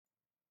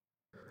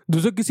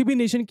दोस्तों किसी भी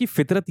नेशन की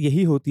फितरत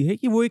यही होती है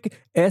कि वो एक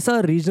ऐसा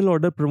रीजनल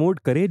ऑर्डर प्रमोट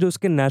करे जो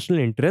उसके नेशनल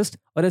इंटरेस्ट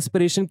और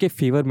एस्पिरेशन के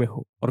फेवर में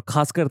हो, और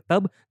खासकर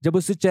तब जब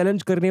उसे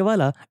चैलेंज करने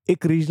वाला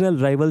एक रीजनल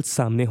राइवल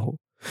सामने हो।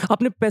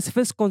 अपने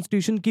पैसिफिस्ट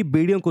कॉन्स्टिट्यूशन की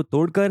बेड़ियों को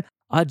तोड़कर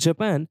आज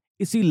जापान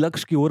इसी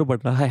लक्ष्य की ओर बढ़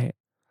रहा है।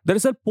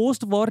 दरअसल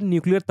पोस्ट वॉर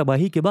न्यूक्लियर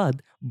तबाही के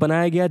बाद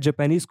बनाया गया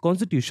जापानीज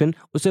कॉन्स्टिट्यूशन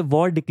उसे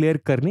वॉर डिक्लेयर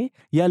करने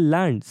या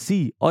लैंड,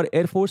 सी और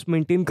एयरफोर्स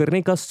मेंटेन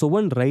करने का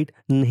सोवन राइट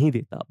नहीं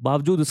देता।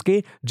 बावजूद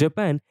उसके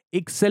जापान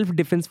एक सेल्फ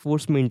डिफेंस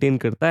फोर्स मेंटेन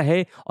करता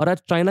है, और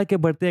आज चाइना के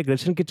बढ़ते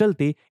एग्रेशन के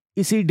चलते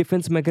इसी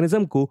डिफेंस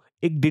मैकेनिज्म को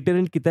एक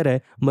डिटरेंट की तरह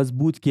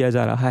मजबूत किया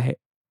जा रहा है।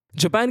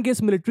 जापान के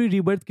इस मिलिट्री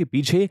रीबर्थ के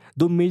पीछे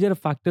दो मेजर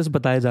फैक्टर्स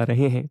बताए जा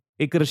रहे हैं।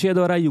 एक रशिया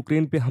द्वारा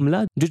यूक्रेन पे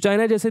हमला, जो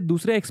चाइना जैसे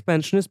दूसरे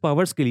एक्सपेंशनिस्ट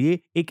पावर्स के लिए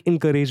एक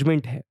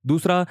इंकरेजमेंट है।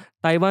 दूसरा,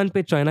 ताइवान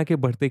पे चाइना के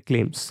बढ़ते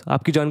क्लेम्स।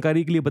 आपकी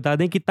जानकारी के लिए बता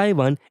दें कि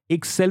ताइवान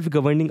एक सेल्फ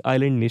गवर्निंग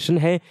आइलैंड नेशन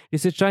है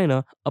जिसे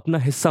चाइना अपना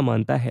हिस्सा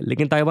मानता है,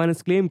 लेकिन ताइवान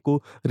इस क्लेम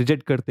को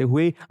रिजेक्ट करते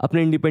हुए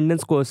अपने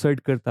इंडिपेंडेंस को असर्ट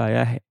करता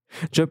आया है।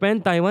 जापान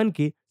ताइवान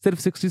के सिर्फ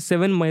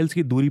 67 माइल्स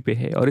की दूरी पे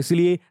है, और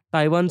इसलिए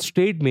ताइवान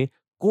स्ट्रेट में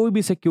कोई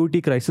भी सिक्योरिटी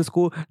क्राइसिस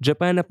को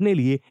जापान अपने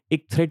लिए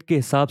एक थ्रेट के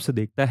हिसाब से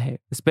देखता है,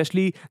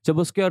 स्पेशली जब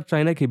उसके और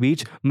चाइना के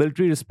बीच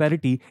मिलिट्री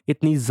डिस्पैरिटी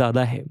इतनी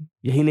ज्यादा है।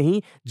 यही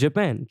नहीं,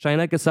 जापान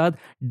चाइना के साथ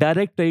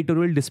डायरेक्ट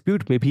टेरिटोरियल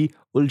डिस्प्यूट में भी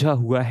उलझा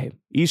हुआ है।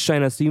 ईस्ट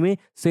चाइना सी में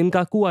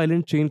सेनकाकू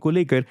आइलैंड चेन को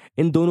लेकर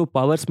इन दोनों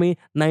पावर्स में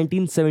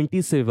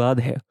 1970 से विवाद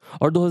है,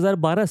 और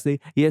 2012 से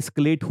यह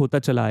एस्केलेट होता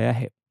चला आया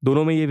है।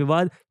 दोनों में यह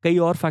विवाद कई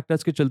और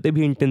फैक्टर्स के चलते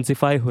भी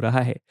इंटेंसिफाई हो रहा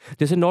है,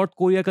 जैसे नॉर्थ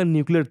कोरिया का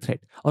न्यूक्लियर थ्रेट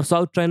और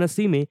साउथ चाइना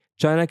सी में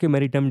चाइना के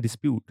मैरीटाइम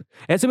डिस्प्यूट।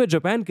 ऐसे में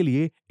जापान के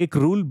लिए एक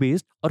रूल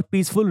बेस्ड और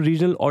पीसफुल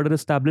रीजनल ऑर्डर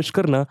एस्टैब्लिश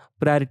करना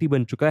प्रायोरिटी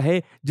बन चुका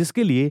है,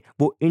 जिसके लिए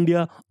वो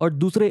इंडिया और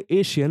दूसरे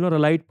एशियन और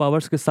अलाइड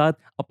पावर्स के साथ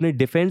अपने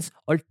डिफेंस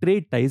और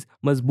ट्रेड टाइज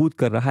मजबूत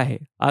कर रहा है।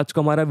 आज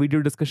का हमारा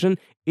वीडियो डिस्कशन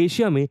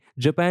एशिया में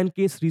जापान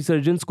के इस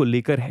रिसर्जेंस को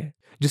लेकर है,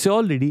 जिसे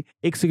ऑलरेडी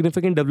एक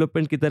सिग्निफिकेंट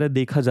डेवलपमेंट की तरह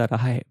देखा जा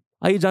रहा है।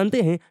 आइए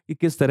जानते हैं कि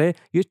किस तरह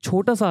ये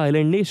छोटा सा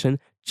आइलैंड नेशन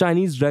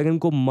चाइनीज ड्रैगन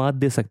को मात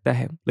दे सकता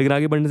है। लेकिन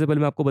आगे बढ़ने से पहले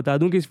मैं आपको बता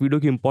दूं कि इस वीडियो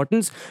की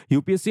इंपॉर्टेंस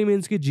यूपीएससी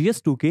मेंस की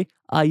GS2 के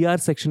आईआर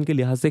सेक्शन के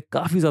लिहाज से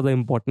काफी ज्यादा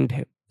इंपॉर्टेंट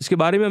है। इसके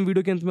बारे में हम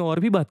वीडियो के अंत में और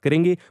भी बात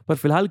करेंगे, पर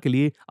फिलहाल के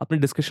लिए अपने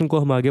डिस्कशन को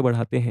हम आगे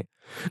बढ़ाते हैं।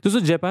 दोस्तों,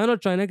 जापान और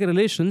चाइना के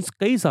रिलेशंस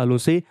कई सालों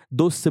से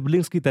दो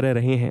सिबलिंग्स की तरह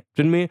रहे हैं,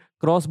 जिनमें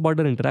cross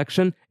border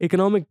interaction,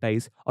 economic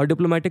ties और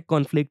डिप्लोमेटिक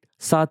कॉन्फ्लिक्ट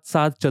साथ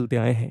साथ चलते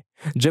आए हैं।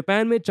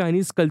 जापान में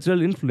चाइनीज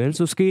कल्चरल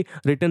इन्फ्लुएंस उसके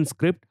written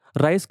script,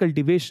 rice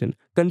cultivation,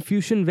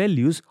 confusion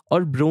values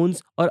और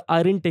ब्रोंज और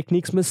आयरन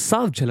टेक्निक्स में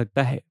साफ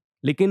झलकता है।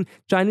 लेकिन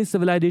चाइनीज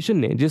सिविलाइजेशन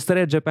ने जिस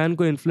तरह जापान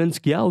को इन्फ्लुएंस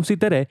किया, उसी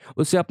तरह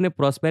उसे अपने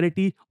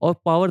प्रॉस्पेरिटी और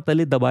पावर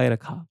तले दबाए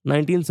रखा।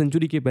 19th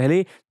सेंचुरी के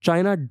पहले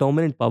चाइना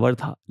डोमिनेंट पावर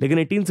था, लेकिन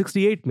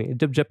 1868 में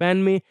जब जापान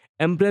में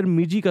एम्परर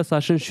मीजी का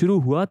शासन शुरू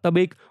हुआ, तब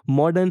एक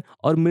मॉडर्न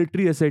और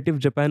मिलिट्री असर्टिव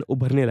जापान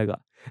उभरने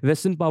लगा।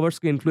 वेस्टर्न पावर्स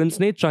के इन्फ्लुएंस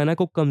ने चाइना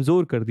को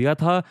कमजोर कर दिया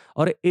था,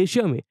 और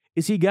एशिया में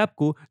इसी गैप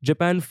को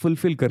जापान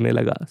फुलफिल करने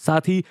लगा।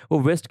 साथ ही वो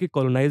वेस्ट के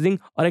कॉलोनाइजिंग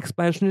और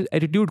एक्सपेंशनिस्ट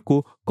एटीट्यूड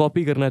को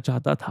कॉपी करना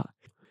चाहता था।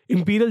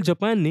 इंपीरियल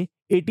जापान ने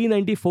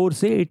 1894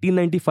 से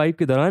 1895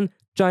 के दौरान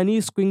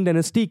चाइनीज क्विंग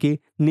डायनेस्टी के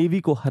नेवी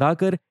को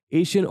हराकर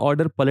एशियन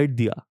ऑर्डर पलट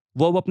दिया।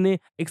 वो अब अपने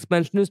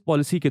एक्सपेंशनिस्ट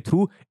पॉलिसी के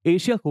थ्रू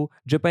एशिया को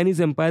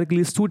जापानीज एम्पायर के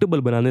लिए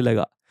सूटेबल बनाने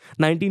लगा।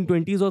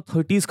 1920s और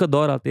 30s का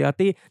दौर आते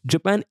आते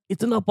जापान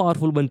इतना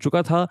पावरफुल बन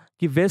चुका था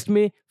कि वेस्ट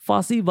में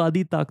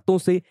फासीवादी ताकतों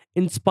से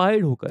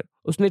इंस्पायर्ड होकर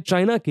उसने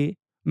चाइना के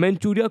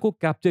मैंचूरिया को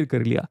कैप्चर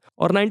कर लिया,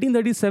 और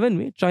 1937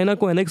 में चाइना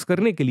को एनेक्स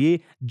करने के लिए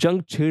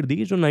जंग छेड़ दी,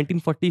 जो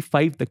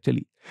 1945 तक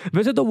चली।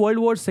 वैसे तो वर्ल्ड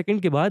वॉर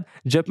सेकंड के बाद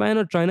जापान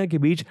और चाइना के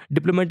बीच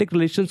डिप्लोमेटिक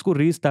रिलेशंस को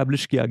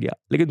रीस्टैब्लिश किया गया,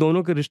 लेकिन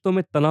दोनों के रिश्तों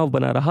में तनाव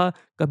बना रहा,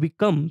 कभी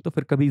कम तो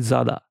फिर कभी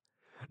ज्यादा।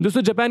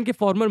 दोस्तों, जापान के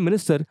former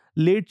minister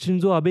late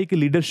Shinzo Abe की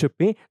लीडरशिप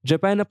में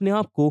जापान अपने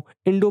आप को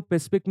इंडो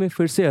पैसिफिक में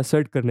फिर से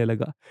असर्ट करने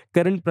लगा।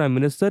 Current prime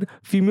minister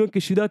Fumio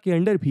Kishida के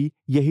अंडर भी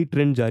यही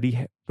ट्रेंड जारी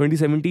है।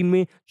 2017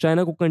 में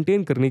चाइना को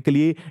कंटेन करने के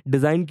लिए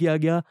डिजाइन किया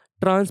गया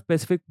ट्रांस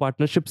पैसिफिक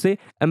पार्टनरशिप से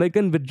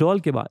अमेरिकन विड्रॉल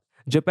के बाद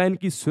जापान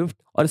की स्विफ्ट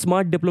और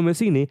स्मार्ट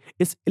डिप्लोमेसी ने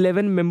इस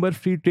 11 मेंबर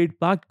फ्री ट्रेड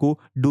पैक्ट को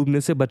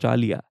डूबने से बचा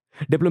लिया।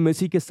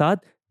 डिप्लोमेसी के साथ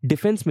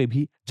डिफेंस में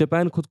भी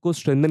जापान खुद को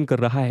स्ट्रेंथन कर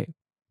रहा है।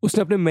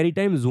 उसने अपने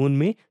मैरीटाइम जोन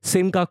में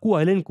सेनकाकू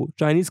आइलैंड को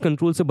चाइनीज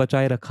कंट्रोल से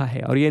बचाए रखा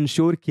है, और यह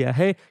इंश्योर किया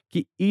है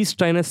कि ईस्ट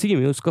चाइना सी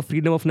में उसका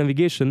फ्रीडम ऑफ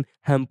नेविगेशन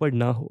हैम्पर्ड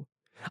ना हो।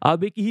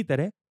 आबे की ही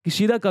तरह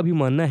किशिदा का भी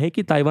मानना है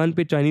कि ताइवान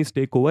पे Chinese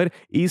take over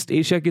east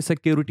Asia की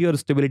सिक्योरिटी और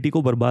स्टेबिलिटी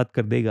को बर्बाद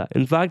कर देगा।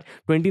 इनफैक्ट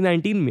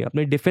 2019 में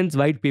अपने डिफेंस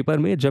वाइट पेपर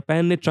में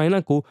जापान ने चाइना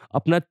को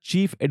अपना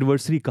चीफ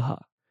एडवर्सरी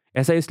कहा।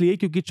 ऐसा इसलिए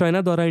क्योंकि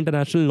चाइना द्वारा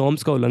इंटरनेशनल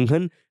नॉर्म्स का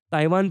उल्लंघन,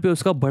 ताइवान पे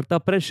उसका बढ़ता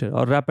प्रेशर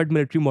और रैपिड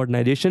मिलिट्री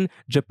मॉडर्नाइजेशन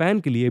जापान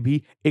के लिए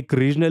भी एक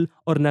रीजनल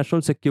और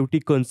नेशनल सिक्योरिटी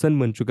कंसर्न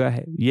बन चुका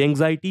है। ये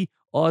एंग्जाइटी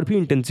और भी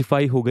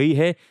इंटेंसिफाई हो गई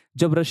है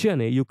जब रशिया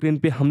ने यूक्रेन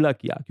पे हमला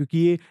किया, क्योंकि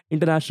ये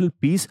इंटरनेशनल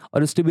पीस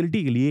और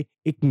स्टेबिलिटी के लिए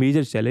एक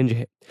मेजर चैलेंज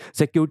है।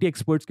 सिक्योरिटी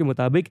एक्सपर्ट्स के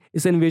मुताबिक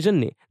इस इन्वेजन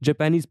ने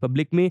जापानीज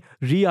पब्लिक में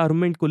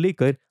रीआर्ममेंट को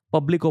लेकर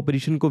पब्लिक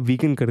ऑपोजिशन को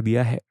वीकन कर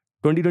दिया है।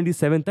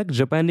 2027 तक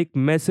जापान एक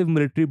मैसिव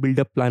मिलिट्री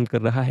बिल्डअप प्लान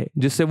कर रहा है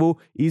जिससे वो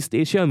ईस्ट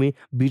एशिया में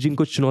बीजिंग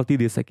को चुनौती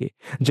दे सके।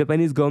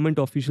 जापानीज गवर्नमेंट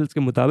ऑफिशियल्स के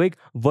मुताबिक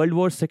वर्ल्ड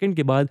वॉर सेकेंड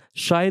के बाद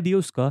शायद ये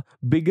उसका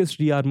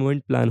बिगेस्ट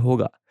रीआर्ममेंट प्लान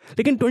होगा।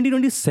 लेकिन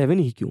 2027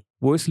 ही क्यों?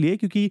 वो इसलिए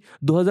क्योंकि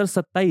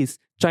 2027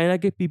 चाइना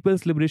के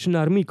पीपल्स लिबरेशन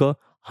आर्मी का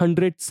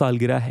 100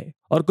 सालगिरह है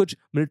और कुछ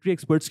मिलिट्री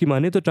एक्सपर्ट्स की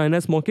माने तो चाइना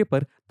इस मौके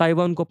पर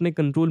ताइवान को अपने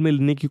कंट्रोल में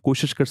लेने की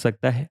कोशिश कर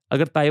सकता है।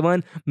 अगर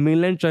ताइवान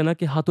मेनलैंड चाइना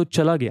के हाथों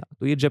चला गया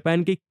तो ये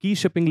जापान के की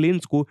शिपिंग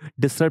लेन्स को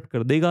डिस्टर्ब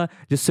कर देगा,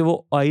 जिससे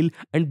वो ऑयल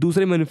एंड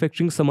दूसरे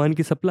मैन्युफैक्चरिंग सामान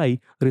की सप्लाई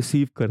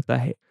रिसीव करता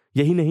है।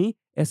 यही नहीं,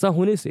 ऐसा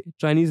होने से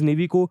चाइनीज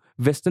नेवी को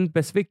वेस्टर्न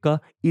पैसिफिक का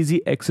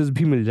इजी एक्सेस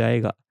भी मिल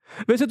जाएगा।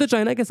 वैसे तो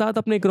चाइना के साथ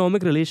अपने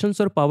इकोनॉमिक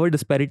रिलेशंस और पावर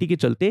डिस्पैरिटी के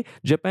चलते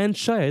जापान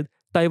शायद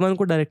ताइवान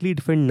को डायरेक्टली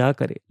डिफेंड ना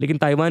करे, लेकिन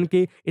ताइवान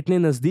के इतने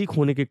नजदीक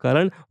होने के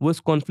कारण वो इस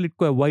कॉन्फ्लिक्ट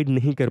को अवॉइड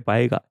नहीं कर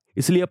पाएगा।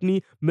 इसलिए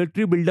अपनी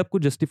मिलिट्री बिल्डअप को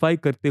जस्टिफाई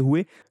करते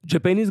हुए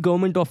जापानीज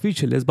गवर्नमेंट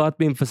ऑफिशियल इस बात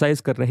पे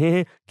एम्फसाइज कर रहे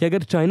हैं कि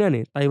अगर चाइना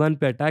ने ताइवान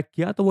पे अटैक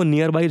किया तो वो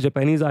नियर बाई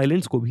जापानीज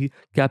आइलैंड्स को भी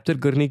कैप्चर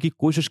करने की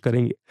कोशिश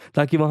करेंगे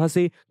ताकि वहां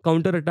से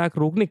काउंटर अटैक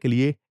रोकने के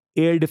लिए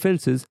एयर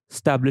डिफेंसेस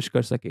स्टैब्लिश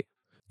कर सके।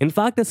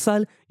 इनफैक्ट इस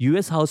साल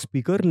US house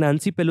speaker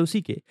Nancy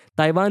Pelosi के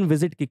ताइवान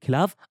विजिट के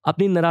खिलाफ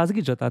अपनी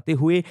नाराजगी जताते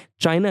हुए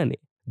चाइना ने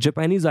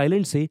जापानीज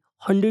आइलैंड से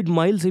 100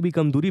 माइल से भी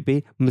कम दूरी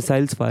पे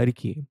मिसाइल्स फायर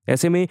किए।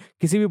 ऐसे में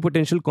किसी भी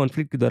पोटेंशियल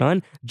कॉन्फ्लिक्ट के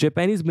दौरान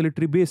जापानीज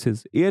मिलिट्री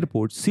बेसिस,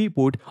 एयरपोर्ट, सी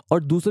पोर्ट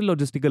और दूसरे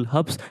logistical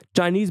hubs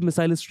Chinese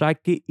missile strike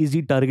के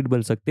इजी टारगेट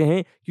बन सकते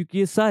हैं, क्योंकि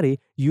ये सारे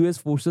यूएस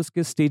फोर्सेस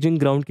के स्टेजिंग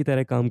ग्राउंड की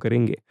तरह काम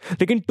करेंगे।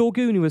 लेकिन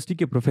टोक्यो यूनिवर्सिटी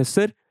के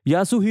प्रोफेसर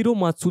यासुहिरो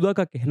मात्सुदा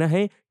का कहना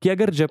है कि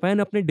अगर जापान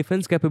अपने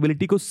डिफेंस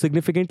कैपेबिलिटी को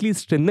सिग्निफिकेंटली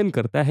स्ट्रेंथन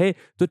करता है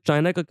तो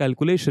चाइना का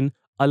कैलकुलेशन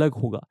अलग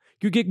होगा,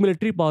 क्योंकि एक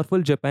मिलिट्री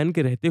पावरफुल जापान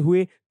के रहते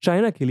हुए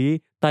चाइना के लिए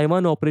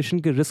ताइवान ऑपरेशन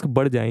के रिस्क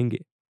बढ़ जाएंगे।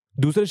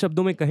 दूसरे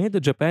शब्दों में कहें तो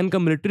जापान का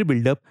मिलिट्री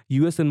बिल्डअप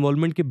यूएस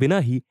इन्वॉल्वमेंट के बिना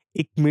ही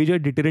एक मेजर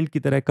डिटरेंट की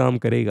तरह काम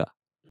करेगा।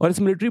 और इस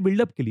मिलिट्री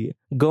बिल्डअप के लिए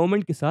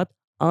गवर्नमेंट के साथ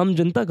आम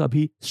जनता का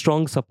भी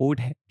स्ट्रॉन्ग सपोर्ट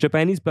है।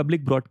 जापानीज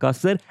पब्लिक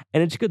ब्रॉडकास्टर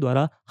एनएचके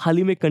द्वारा हाल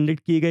ही में कंडक्ट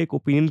किए गए एक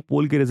ओपिनियन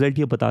पोल के रिजल्ट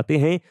ये बताते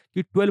हैं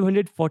कि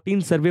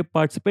 1214 सर्वे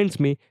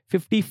पार्टिसिपेंट्स में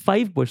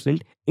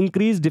 55%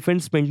 इंक्रीज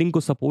डिफेंस स्पेंडिंग को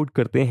सपोर्ट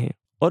करते हैं,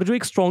 और जो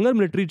एक स्ट्रॉन्गर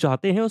मिलिट्री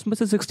चाहते हैं उसमें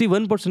से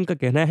 61% का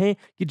कहना है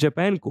कि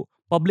जापान को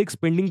पब्लिक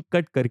स्पेंडिंग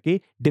कट करके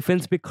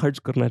डिफेंस पे खर्च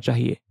करना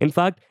चाहिए।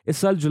 इनफैक्ट इस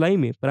साल जुलाई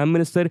में प्राइम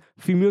मिनिस्टर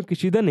फूमियो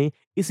किशिदा ने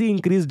इसी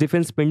इंक्रीज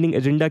डिफेंस स्पेंडिंग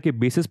एजेंडा के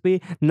बेसिस पे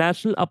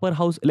नेशनल अपर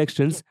हाउस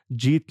इलेक्शंस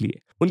जीत लिए।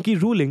 उनकी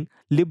रूलिंग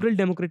लिबरल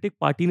डेमोक्रेटिक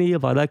पार्टी ने यह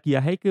वादा किया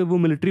है कि वो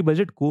मिलिट्री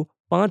बजट को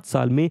 5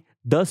 साल में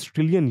 10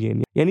 ट्रिलियन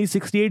येन यानी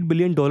 $68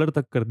 बिलियन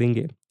तक कर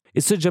देंगे।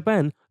 इससे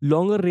जापान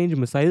लॉन्गर रेंज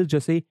मिसाइल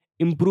जैसे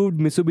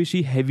improved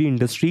Mitsubishi heavy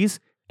industries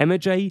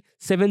MHI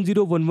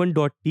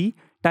 7011.T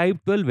type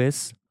 12S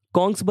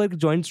कॉन्ग्सबर्ग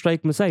joint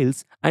strike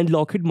missiles and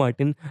Lockheed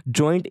Martin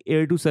joint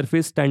air to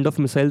surface stand of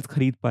missiles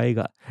खरीद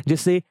पाएगा,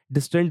 जिससे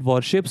डिस्टेंट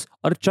वॉरशिप्स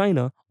और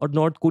चाइना और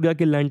नॉर्थ कोरिया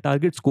के लैंड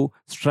टारगेट्स को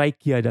strike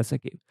किया जा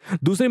सके।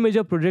 दूसरे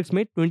मेजर प्रोजेक्ट्स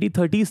में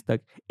 2030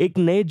 तक एक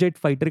नए जेट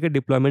फाइटर का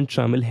डिप्लॉयमेंट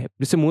शामिल है,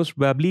 जिसे मोस्ट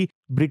प्रोबेबली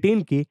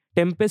ब्रिटेन के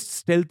टेम्पेस्ट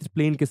स्टेल्थ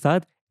प्लेन के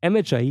साथ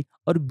MHI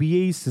और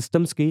BAE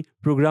सिस्टम्स के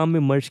प्रोग्राम में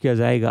मर्ज किया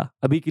जाएगा।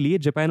 अभी के लिए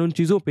जापान उन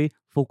चीजों पे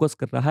फोकस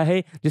कर रहा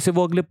है जिसे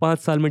वो अगले 5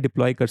 साल में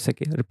डिप्लॉय कर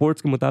सके।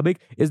 रिपोर्ट्स के मुताबिक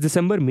इस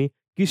दिसंबर में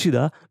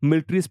किशिदा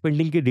मिलिट्री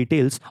स्पेंडिंग के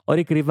डिटेल्स और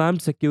एक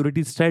रिवैम्प्ड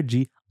सिक्योरिटी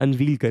स्ट्रेटजी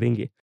अनवील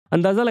करेंगे।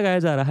 अंदाजा लगाया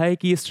जा रहा है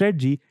कि ये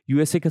स्ट्रेटजी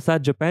यूएसए के साथ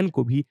जापान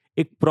को भी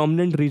एक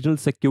prominent regional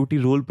security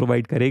role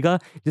provide करेगा,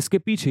 जिसके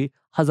पीछे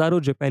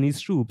हजारों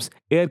जापानीज ट्रूप्स,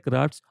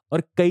 एयरक्राफ्ट्स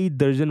और कई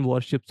दर्जन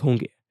वॉरशिप्स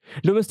होंगे।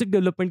 डोमेस्टिक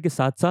डेवलपमेंट के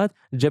साथ साथ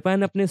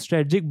जापान अपने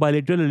स्ट्रेटेजिक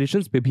बायलैटरल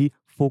रिलेशंस पे भी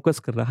फोकस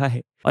कर रहा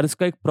है और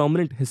इसका एक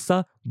प्रोमिनेंट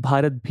हिस्सा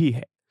भारत भी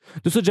है।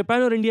 दोस्तों,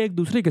 जापान और इंडिया एक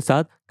दूसरे के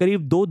साथ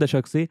करीब 2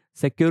 दशक से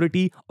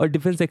सिक्योरिटी और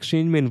डिफेंस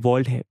एक्सचेंज में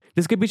इन्वॉल्व है,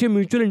 जिसके पीछे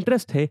म्यूचुअल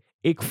इंटरेस्ट है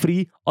एक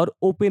फ्री और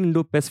ओपन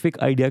इंडो पैसिफिक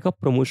आइडिया का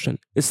प्रमोशन।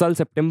 इस साल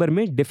सितंबर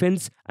में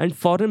defence and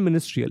foreign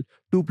ministerial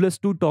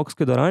 2+2 talks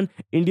के दौरान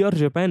इंडिया और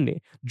जापान ने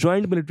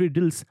ज्वाइंट मिलिट्री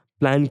डील्स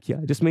प्लान किया,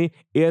 जिसमें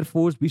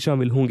एयरफोर्स भी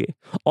शामिल होंगे।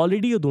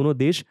 ऑलरेडी ये दोनों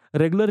देश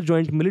रेगुलर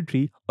ज्वाइंट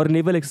मिलिट्री और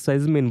नेवल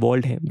एक्सरसाइज में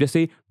इन्वॉल्व हैं,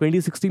 जैसे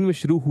 2016 में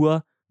शुरू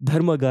हुआ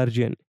धर्म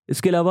गार्जियन।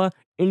 इसके अलावा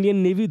इंडियन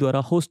नेवी द्वारा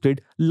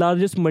होस्टेड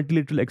लार्जेस्ट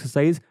मल्टीलेटरल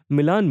एक्सरसाइज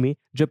मिलान में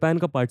जापान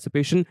का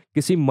पार्टिसिपेशन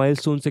किसी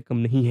माइलस्टोन से कम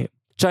नहीं है।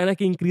 चाइना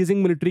की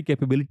इंक्रीजिंग मिलिट्री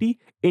कैपेबिलिटी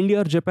इंडिया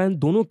और जापान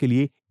दोनों के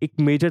लिए एक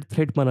मेजर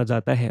थ्रेट माना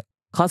जाता है,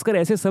 खासकर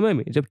ऐसे समय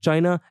में जब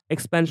चाइना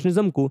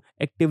एक्सपेंशनिज्म को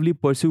एक्टिवली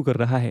परस्यू कर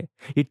रहा है।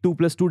 ये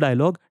 2+2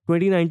 डायलॉग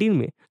 2019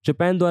 में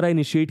जापान द्वारा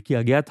इनिशिएट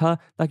किया गया था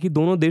ताकि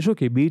दोनों देशों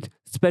के बीच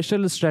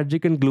special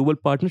strategic and global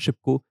partnership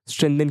को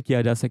स्ट्रेंथन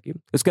किया जा सके।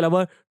 इसके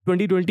अलावा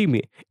 2020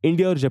 में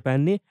इंडिया और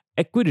जापान ने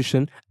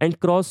acquisition and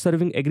cross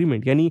serving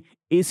agreement यानी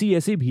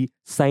ACSA भी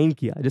साइन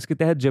किया, जिसके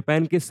तहत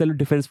जापान के सेल्फ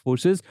डिफेंस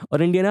फोर्सेस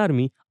और इंडियन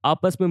आर्मी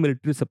आपस में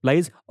मिलिट्री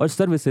सप्लाईज और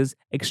सर्विसेज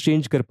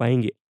एक्सचेंज कर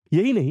पाएंगे।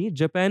 यही नहीं,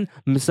 जापान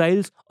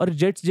मिसाइल्स और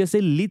जेट्स जैसे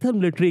लीथल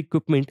मिलिट्री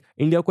इक्विपमेंट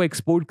इंडिया को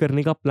एक्सपोर्ट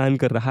करने का प्लान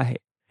कर रहा है।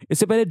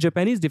 इससे पहले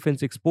Japanese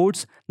defence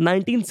exports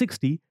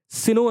 1960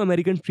 synonym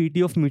American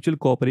treaty of mutual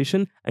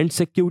cooperation and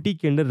security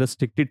के अंडर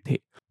रेस्ट्रिक्टेड थे।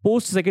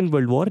 Post second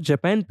world war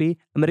Japan पे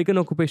अमेरिकन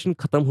ऑक्यूपेशन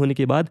खत्म होने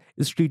के बाद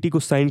इस ट्रीटी को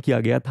साइन किया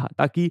गया था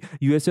ताकि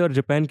यूएसए और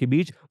जापान के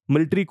बीच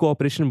मिलिट्री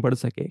कोऑपरेशन बढ़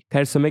सके।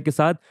 खैर समय के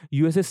साथ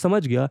यूएसए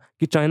समझ गया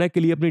कि चाइना के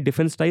लिए अपनी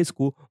डिफेंस टाइज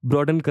को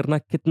ब्रॉडन करना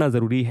कितना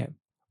जरूरी है,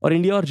 और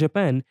इंडिया और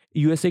जापान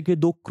यूएसए के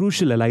दो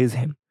क्रूशियल एलाइज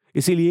हैं।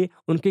 इसीलिए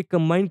उनके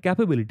कंबाइंड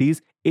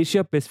कैपेबिलिटीज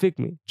एशिया पैसिफिक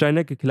में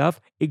चाइना के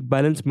खिलाफ एक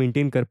बैलेंस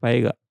मेंटेन कर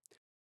पाएगा।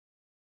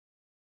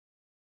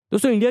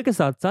 दोस्तों इंडिया के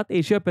साथ साथ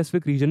एशिया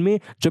पैसिफिक रीजन में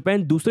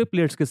जापान दूसरे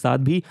प्लेयर्स के साथ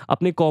भी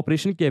अपने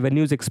कोऑपरेशन के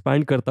एवेन्यूज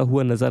एक्सपैंड करता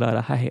हुआ नजर आ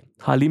रहा है।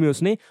 हाल ही में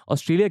उसने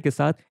ऑस्ट्रेलिया के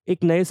साथ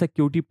एक नए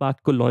सिक्योरिटी पैक्ट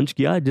को लॉन्च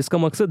किया जिसका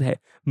मकसद है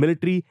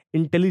मिलिट्री,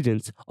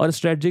 इंटेलिजेंस और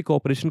स्ट्रेटजिक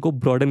कोऑपरेशन को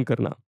ब्रॉडन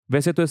करना।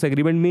 वैसे तो इस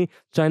एग्रीमेंट में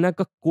चाइना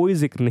का कोई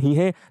जिक्र नहीं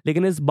है,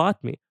 लेकिन इस बात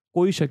में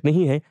कोई शक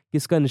नहीं है कि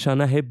इसका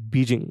निशाना है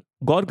बीजिंग।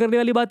 गौर करने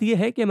वाली बात यह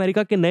है कि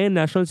अमेरिका के नए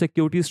नेशनल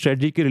सिक्योरिटी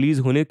स्ट्रेटजी के रिलीज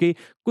होने के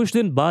कुछ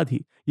दिन बाद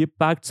ही ये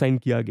पैक्ट साइन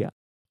किया गया।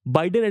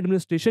 बाइडेन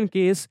एडमिनिस्ट्रेशन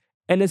के इस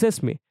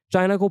एनएसएस में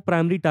चाइना को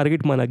प्राइमरी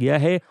टारगेट माना गया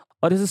है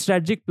और इस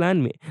स्ट्रेटजिक प्लान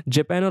में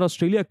जापान और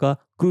ऑस्ट्रेलिया का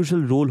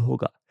क्रूशियल रोल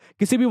होगा।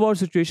 किसी भी वॉर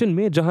सिचुएशन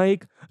में जहां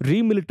एक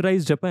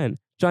रीमिलिटराइज्ड जापान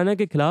चाइना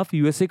के खिलाफ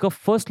यूएसए का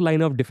फर्स्ट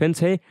लाइन ऑफ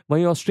डिफेंस है,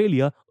 वहीं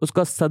ऑस्ट्रेलिया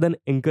उसका सदर्न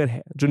एंकर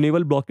है जो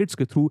नेवल ब्लॉकेट्स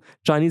के थ्रू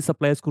चाइनीज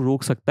सप्लाईज को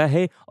रोक सकता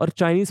है और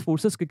चाइनीज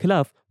फोर्सेस के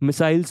खिलाफ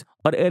मिसाइल्स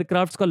और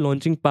एयरक्राफ्ट्स का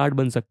लॉन्चिंग पैड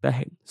बन सकता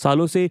है।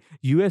 सालों से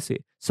यूएसए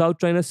साउथ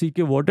चाइना सी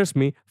के वाटर्स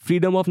में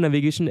freedom of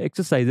navigation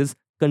exercises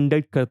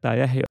conduct करता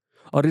आया है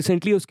और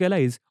रिसेंटली उसके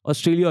एलाइज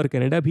ऑस्ट्रेलिया और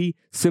कनाडा भी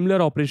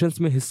सिमिलर ऑपरेशंस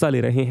में हिस्सा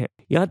ले रहे हैं।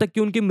 यहां तक कि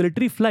उनके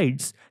मिलिट्री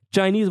फ्लाइट्स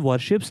चाइनीज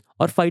वॉरशिप्स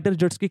और फाइटर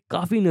जेट्स के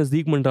काफी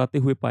नजदीक मंडराते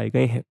हुए पाए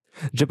गए हैं।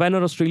 जापान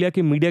और ऑस्ट्रेलिया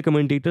के मीडिया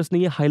कमेंटेटर्स ने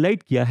यह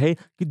हाईलाइट किया है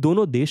कि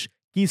दोनों देश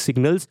की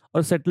सिग्नल्स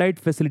और सैटेलाइट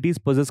फैसिलिटीज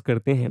पोजेस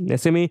करते हैं।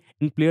 ऐसे में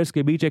इन प्लेयर्स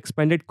के बीच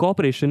expanded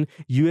cooperation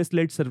US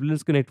led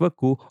surveillance के नेटवर्क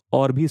को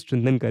और भी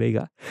स्ट्रेंथन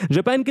करेगा।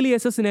 जापान के लिए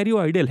ऐसा सिनेरियो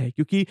आइडियल है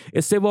क्योंकि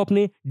इससे वो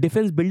अपने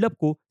डिफेंस बिल्डअप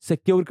को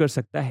सिक्योर कर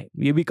सकता है।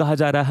 ये भी कहा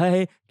जा रहा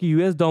है कि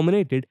US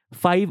dominated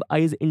five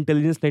eyes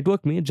intelligence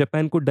network में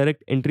जापान को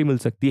डायरेक्ट एंट्री मिल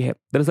सकती है।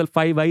 दरअसल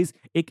फाइव आइज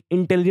एक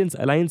इंटेलिजेंस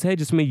अलायंस है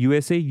जिसमें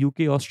यूएसए,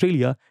 यूके,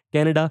 ऑस्ट्रेलिया,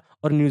 कनाडा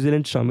और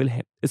न्यूजीलैंड शामिल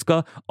है।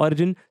 इसका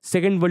ओरिजिन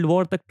सेकेंड वर्ल्ड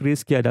वॉर तक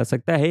ट्रेस किया जा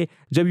सकता है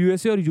जब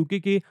यूएसए और यूके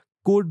के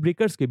कोड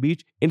ब्रेकर्स के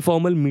बीच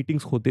इनफॉर्मल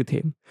मीटिंग्स होते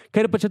थे।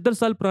 खैर 75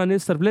 साल पुराने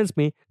सर्विलेंस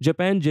में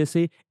जापान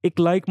जैसे एक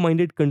लाइक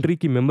माइंडेड कंट्री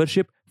की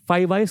मेंबरशिप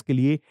फाइव आइज के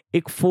लिए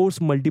एक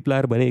फोर्स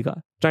मल्टीप्लायर बनेगा।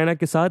 चाइना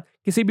के साथ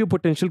किसी भी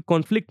पोटेंशियल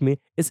कॉन्फ्लिक्ट में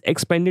इस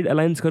एक्सपेंडेड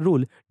अलायंस का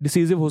रोल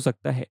डिसीजिव हो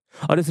सकता है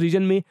और इस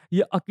रीजन में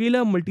यह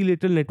अकेला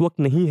मल्टीलेटरल नेटवर्क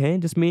नहीं है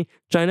जिसमें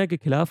चाइना के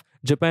खिलाफ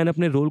जापान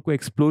अपने रोल को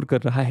एक्सप्लोर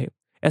कर रहा है।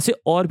 ऐसे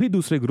और भी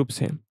दूसरे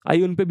ग्रुप्स हैं,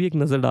 आइए उन पे भी एक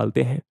नजर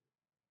डालते हैं।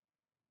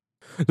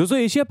 दोस्तों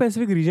एशिया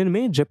पैसिफिक रीजन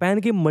में जापान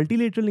के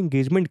मल्टीलेटरल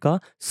एंगेजमेंट का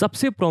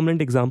सबसे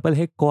प्रोमिनेंट एग्जांपल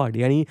है क्वाड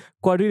यानी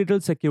क्वाड्रिलेटरल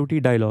सिक्योरिटी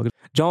डायलॉग,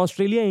 जहां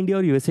ऑस्ट्रेलिया, इंडिया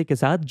और यूएसए के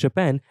साथ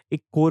जापान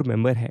एक कोर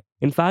मेंबर है।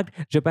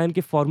 इनफैक्ट जापान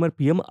के फॉर्मर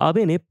पीएम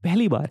आबे ने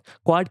पहली बार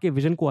क्वाड के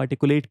विजन को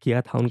आर्टिकुलेट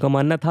किया था। उनका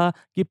मानना था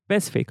कि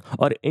पैसिफिक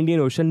और इंडियन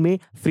ओशन में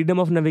फ्रीडम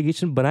ऑफ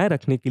नेविगेशन बनाए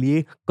रखने के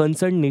लिए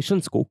कंसर्न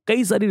नेशंस को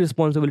कई सारी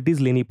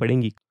रिस्पॉन्सिबिलिटीज लेनी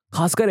पड़ेंगी,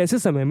 खासकर ऐसे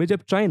समय में जब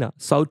चाइना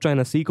साउथ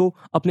चाइना सी को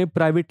अपने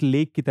प्राइवेट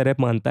लेक की तरह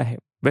मानता है।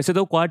 वैसे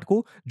तो क्वाड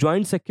को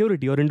ज्वाइंट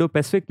सिक्योरिटी और इंडो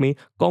पैसिफिक में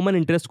कॉमन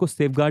इंटरेस्ट को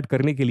सेफगार्ड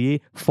करने के लिए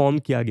फॉर्म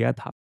किया गया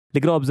था,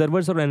 लेकिन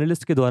ऑब्जर्वर्स और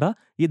एनालिस्ट के द्वारा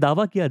यह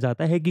दावा किया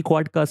जाता है कि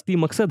क्वाड का असली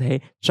मकसद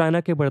है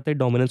चाइना के बढ़ते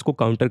डोमिनेंस को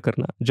काउंटर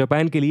करना।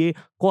 जापान के लिए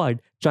क्वाड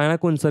चाइना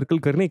को इनसर्कल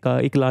करने का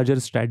एक लार्जर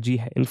स्ट्रेटजी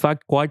है।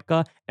 इनफैक्ट क्वाड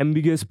का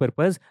एम्बिगुअस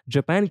पर्पस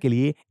जापान के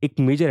लिए एक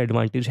मेजर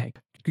एडवांटेज है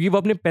क्योंकि वो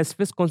अपने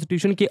पैसिफिक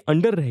कॉन्स्टिट्यूशन के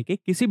अंडर रह के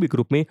किसी भी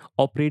ग्रुप में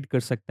ऑपरेट कर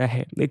सकता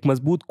है। एक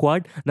मजबूत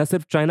क्वाड न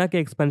सिर्फ चाइना के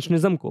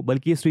एक्सपेंशनिज्म को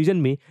बल्कि इस रीजन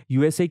में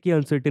यूएसए की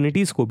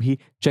अनसर्टेनिटीज को भी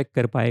चेक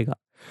कर पाएगा।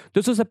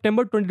 दोस्तों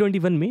सितंबर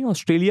 2021 में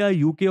ऑस्ट्रेलिया,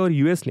 यूके और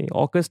यूएस ने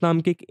ऑकस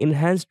नाम के एक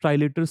इनहैंस्ड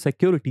ट्राइलेटरल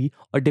सिक्योरिटी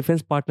और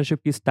डिफेंस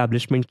पार्टनरशिप की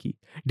एस्टैब्लिशमेंट की।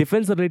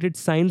 Defence related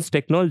science,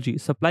 technology,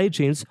 supply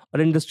chains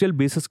और इंडस्ट्रियल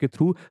बेसिस के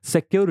थ्रू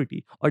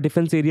सिक्योरिटी और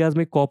डिफेंस एरियाज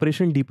में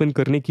कोऑपरेशन डीपन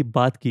करने की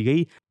बात की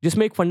गई,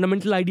 जिसमें एक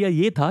फंडामेंटल आइडिया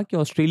ये था कि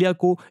ऑस्ट्रेलिया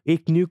को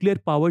एक न्यूक्लियर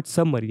पावर्ड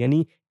सबमर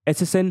यानी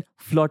एसएसएन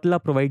फ्लोटला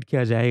प्रोवाइड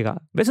किया जाएगा।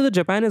 वैसे तो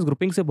जापान इस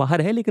ग्रुपिंग से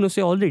बाहर है, लेकिन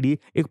उसे ऑलरेडी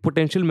एक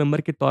पोटेंशियल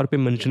मेंबर के तौर पे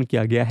मेंशन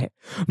किया गया है।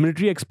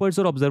 मिलिट्री एक्सपर्ट्स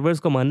और ऑब्जर्वर्स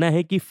का मानना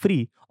है कि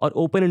फ्री और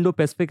ओपन इंडो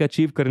पैसिफिक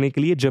अचीव करने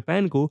के लिए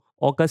जापान को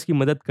ऑकस की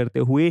मदद करते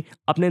हुए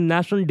अपने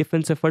नेशनल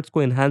डिफेंस एफर्ट्स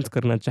को एनहांस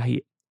करना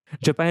चाहिए।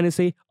 जापान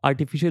इसे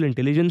आर्टिफिशियल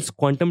इंटेलिजेंस,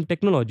 क्वांटम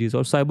टेक्नोलॉजीज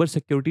और साइबर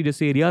सिक्योरिटी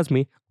जैसे एरियाज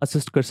में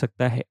असिस्ट कर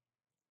सकता है।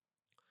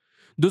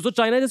 दोस्तों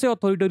चाइना जैसे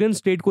ऑथोरिटेरियन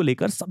स्टेट को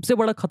लेकर सबसे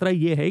बड़ा खतरा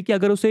यह है कि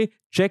अगर उसे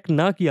चेक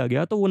ना किया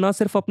गया तो वो ना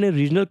सिर्फ अपने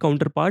रीजनल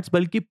काउंटर पार्ट्स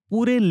बल्कि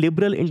पूरे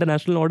लिबरल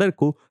इंटरनेशनल ऑर्डर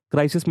को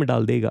क्राइसिस में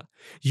डाल देगा।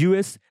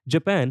 यूएस,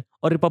 जापान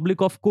और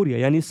रिपब्लिक ऑफ कोरिया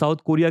यानी साउथ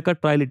कोरिया का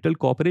ट्राइलेटरल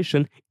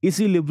कोऑपरेशन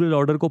इसी लिबरल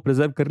ऑर्डर को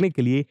प्रिजर्व करने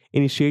के लिए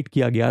इनिशिएट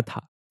किया गया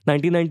था।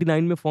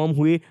 1999 में फॉर्म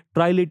हुए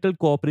ट्राइलेटरल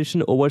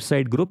कोऑपरेशन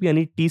ओवरसाइट ग्रुप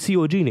यानी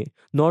टीसीओजी ने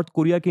नॉर्थ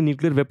कोरिया के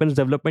न्यूक्लियर वेपन्स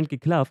डेवलपमेंट के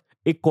खिलाफ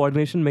एक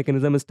कोऑर्डिनेशन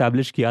मैकेनिज्म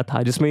एस्टैब्लिश किया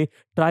था, जिसमें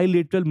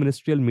trilateral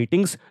ministerial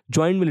meetings,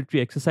 joint military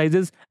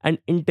exercises and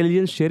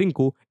intelligence sharing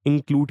को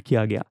इंक्लूड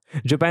किया गया।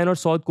 जापान और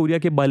साउथ कोरिया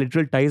के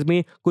बायलैटरल टाइज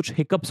में कुछ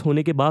हिकअप्स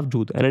होने के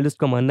बावजूद एनालिस्ट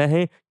का मानना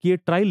है कि ये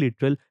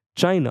ट्राइलेटरल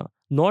चाइना,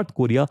 नॉर्थ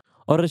कोरिया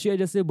और रशिया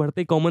जैसे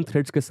बढ़ते कॉमन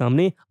थ्रेट्स के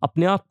सामने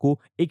अपने आप को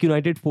एक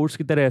यूनाइटेड फोर्स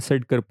की तरह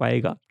एसेट कर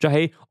पाएगा,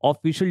 चाहे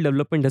ऑफिशियल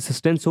डेवलपमेंट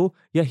असिस्टेंस हो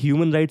या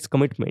human rights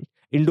commitment.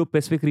 Indo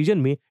Pacific region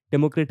में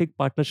डेमोक्रेटिक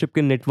पार्टनरशिप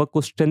के नेटवर्क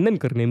को स्ट्रेंथन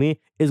करने में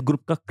इस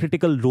ग्रुप का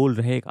क्रिटिकल रोल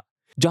रहेगा।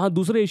 जहां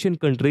दूसरे एशियन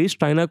कंट्रीज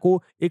चाइना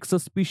को एक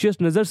सस्पिशियस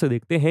नजर से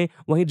देखते हैं,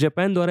 वहीं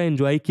जापान द्वारा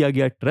एंजॉय किया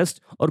गया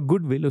ट्रस्ट और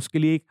गुडविल उसके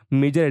लिए एक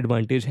मेजर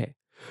एडवांटेज है।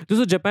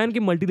 दोस्तों, जापान के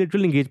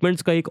मल्टीलेटरल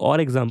एंगेजमेंट्स का एक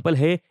और एग्जांपल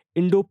है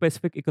Indo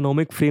Pacific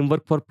economic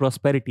framework for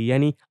prosperity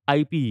यानी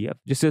आईपीईएफ,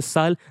 जिसे इस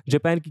साल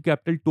जापान की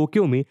कैपिटल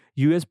टोक्यो में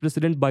यूएस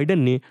प्रेसिडेंट बाइडेन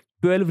ने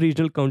 12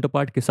 रीजनल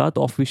काउंटरपार्ट के साथ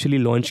ऑफिशियली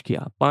लॉन्च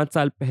किया। 5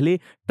 साल पहले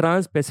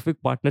ट्रांस पैसिफिक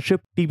पार्टनरशिप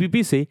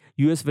टीपीपी से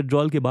यूएस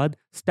विड्रॉल के बाद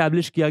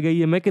स्टैब्लिश किया गया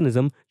ये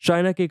मैकेनिज्म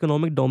चाइना के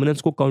इकोनॉमिक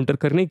डोमिनेंस को काउंटर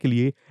करने के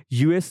लिए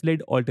यूएस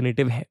लेड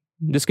ऑल्टरनेटिव है,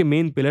 जिसके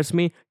मेन पिलर्स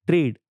में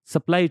trade,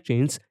 supply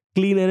chains,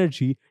 clean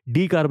energy,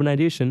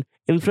 decarbonisation,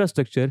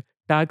 infrastructure,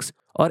 tax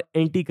और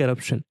एंटी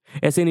करप्शन।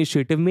 ऐसे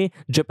इनिशिएटिव में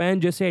जापान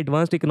जैसे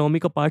एडवांस्ड इकोनॉमी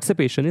का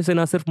पार्टिसिपेशन इसे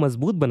ना सिर्फ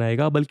मजबूत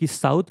बनाएगा, बल्कि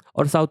साउथ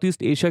और साउथ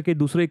ईस्ट एशिया के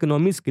दूसरे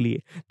इकोनॉमीज के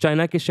लिए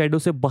चाइना के शेडो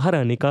से बाहर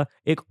आने का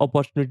एक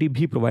अपॉर्चुनिटी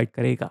भी प्रोवाइड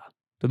करेगा।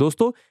 तो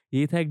दोस्तों,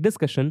 ये था एक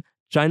डिस्कशन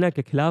चाइना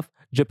के खिलाफ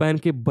जापान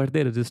के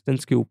बढ़ते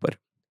रेजिस्टेंस के ऊपर।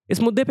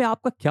 इस मुद्दे पे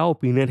आपका क्या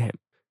ओपिनियन है,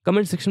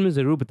 कमेंट सेक्शन में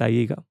जरूर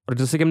बताइएगा। और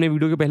जैसे कि हमने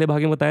वीडियो के पहले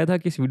भाग में बताया था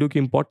कि इस वीडियो की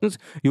इंपॉर्टेंस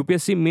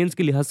यूपीएससी मेंस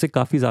के लिहाज से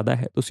काफ़ी ज़्यादा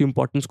है, तो उसी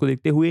इंपॉर्टेंस को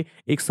देखते हुए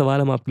एक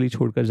सवाल हम आपके लिए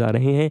छोड़कर जा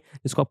रहे हैं,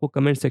 जिसको आपको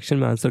कमेंट सेक्शन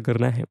में आंसर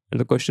करना है।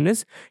 And the question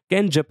is,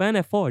 can Japan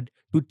afford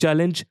to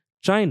challenge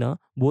China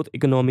both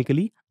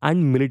economically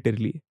and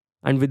militarily?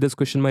 And with this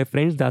question my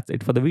friends, that's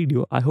it for the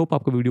video. I hope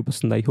आपको वीडियो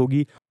पसंद आई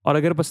होगी, और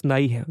अगर पसंद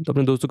आई है तो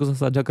अपने दोस्तों के साथ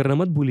साझा करना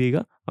मत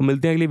भूलिएगा। अब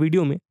मिलते हैं अगले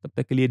वीडियो में, तब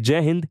तक के लिए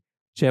जय हिंद,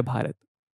 जय भारत।